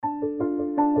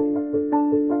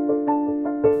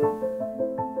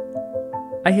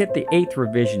I hit the 8th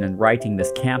revision in writing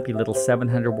this campy little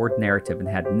 700-word narrative and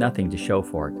had nothing to show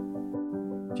for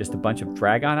it. Just a bunch of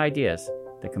drag-on ideas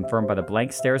that, confirmed by the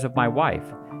blank stares of my wife,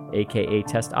 aka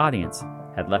test audience,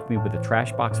 had left me with a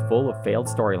trash box full of failed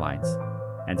storylines.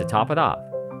 And to top it off,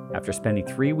 after spending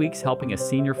 3 weeks helping a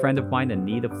senior friend of mine in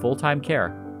need of full-time care,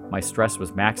 my stress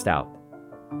was maxed out.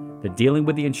 The dealing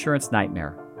with the insurance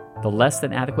nightmare, the less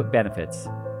than adequate benefits,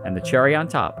 and the cherry on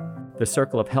top, the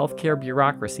circle of healthcare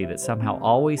bureaucracy that somehow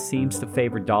always seems to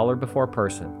favor dollar before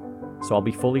person. So I'll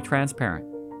be fully transparent.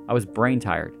 I was brain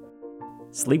tired,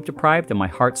 sleep deprived, and my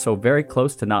heart so very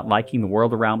close to not liking the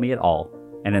world around me at all.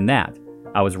 And in that,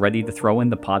 I was ready to throw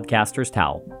in the podcaster's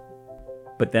towel.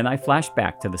 But then I flashed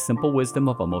back to the simple wisdom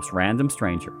of a most random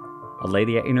stranger, a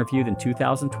lady I interviewed in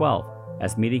 2012.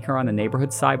 As meeting her on a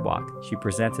neighborhood sidewalk, she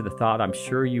presented a thought I'm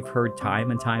sure you've heard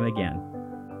time and time again,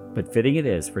 but fitting it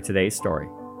is for today's story.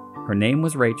 Her name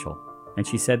was Rachel, and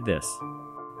she said this: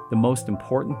 "The most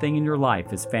important thing in your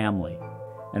life is family."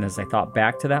 And as I thought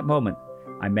back to that moment,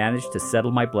 I managed to settle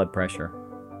my blood pressure.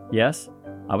 Yes,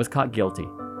 I was caught guilty.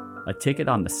 A ticket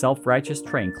on the self-righteous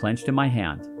train clenched in my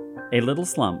hand. A little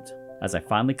slumped as I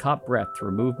finally caught breath to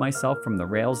remove myself from the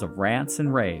rails of rants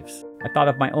and raves. I thought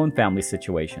of my own family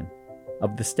situation,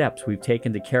 of the steps we've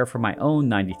taken to care for my own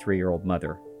 93-year-old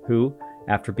mother, who,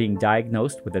 after being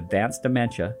diagnosed with advanced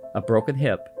dementia, a broken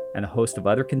hip, and a host of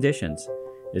other conditions,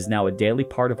 is now a daily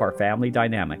part of our family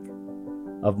dynamic.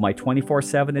 Of my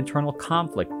 24/7 internal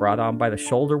conflict brought on by the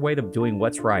shoulder weight of doing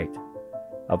what's right.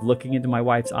 Of looking into my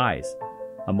wife's eyes,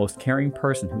 a most caring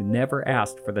person who never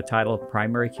asked for the title of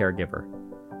primary caregiver.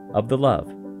 Of the love,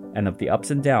 and of the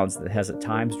ups and downs that has at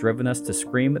times driven us to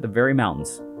scream at the very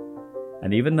mountains.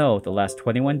 And even though the last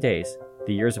 21 days,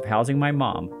 the years of housing my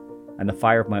mom, and the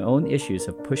fire of my own issues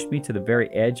have pushed me to the very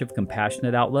edge of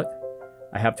compassionate outlook,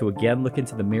 I have to again look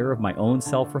into the mirror of my own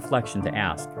self-reflection to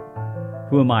ask,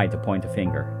 who am I to point a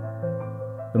finger?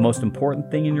 The most important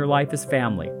thing in your life is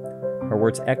family. Her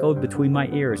words echoed between my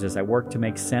ears as I worked to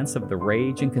make sense of the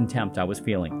rage and contempt I was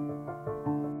feeling.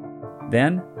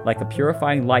 Then, like a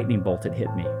purifying lightning bolt, it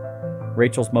hit me.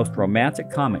 Rachel's most romantic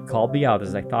comment called me out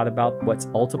as I thought about what's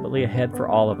ultimately ahead for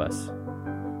all of us.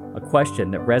 A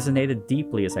question that resonated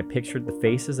deeply as I pictured the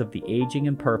faces of the aging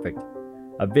and perfect,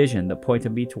 a vision that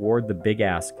pointed me toward the big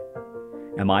ask.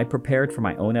 Am I prepared for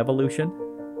my own evolution?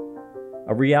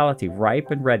 A reality ripe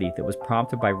and ready that was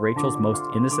prompted by Rachel's most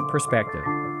innocent perspective,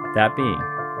 that being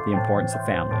the importance of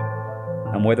family.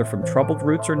 And whether from troubled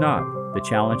roots or not, the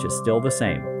challenge is still the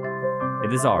same.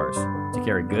 It is ours to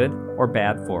carry good or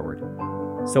bad forward.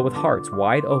 So with hearts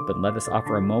wide open, let us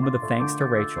offer a moment of thanks to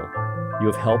Rachel. You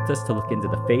have helped us to look into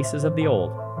the faces of the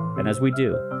old, and as we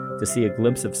do, to see a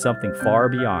glimpse of something far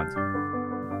beyond.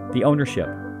 The ownership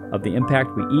of the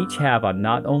impact we each have on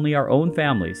not only our own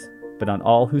families, but on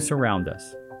all who surround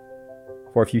us.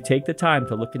 For if you take the time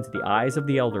to look into the eyes of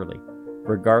the elderly,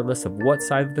 regardless of what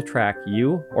side of the track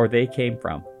you or they came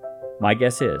from, my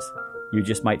guess is you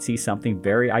just might see something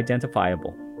very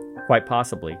identifiable. Quite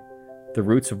possibly, the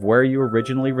roots of where you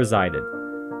originally resided,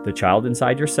 the child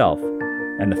inside yourself,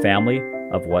 and the family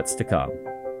of what's to come.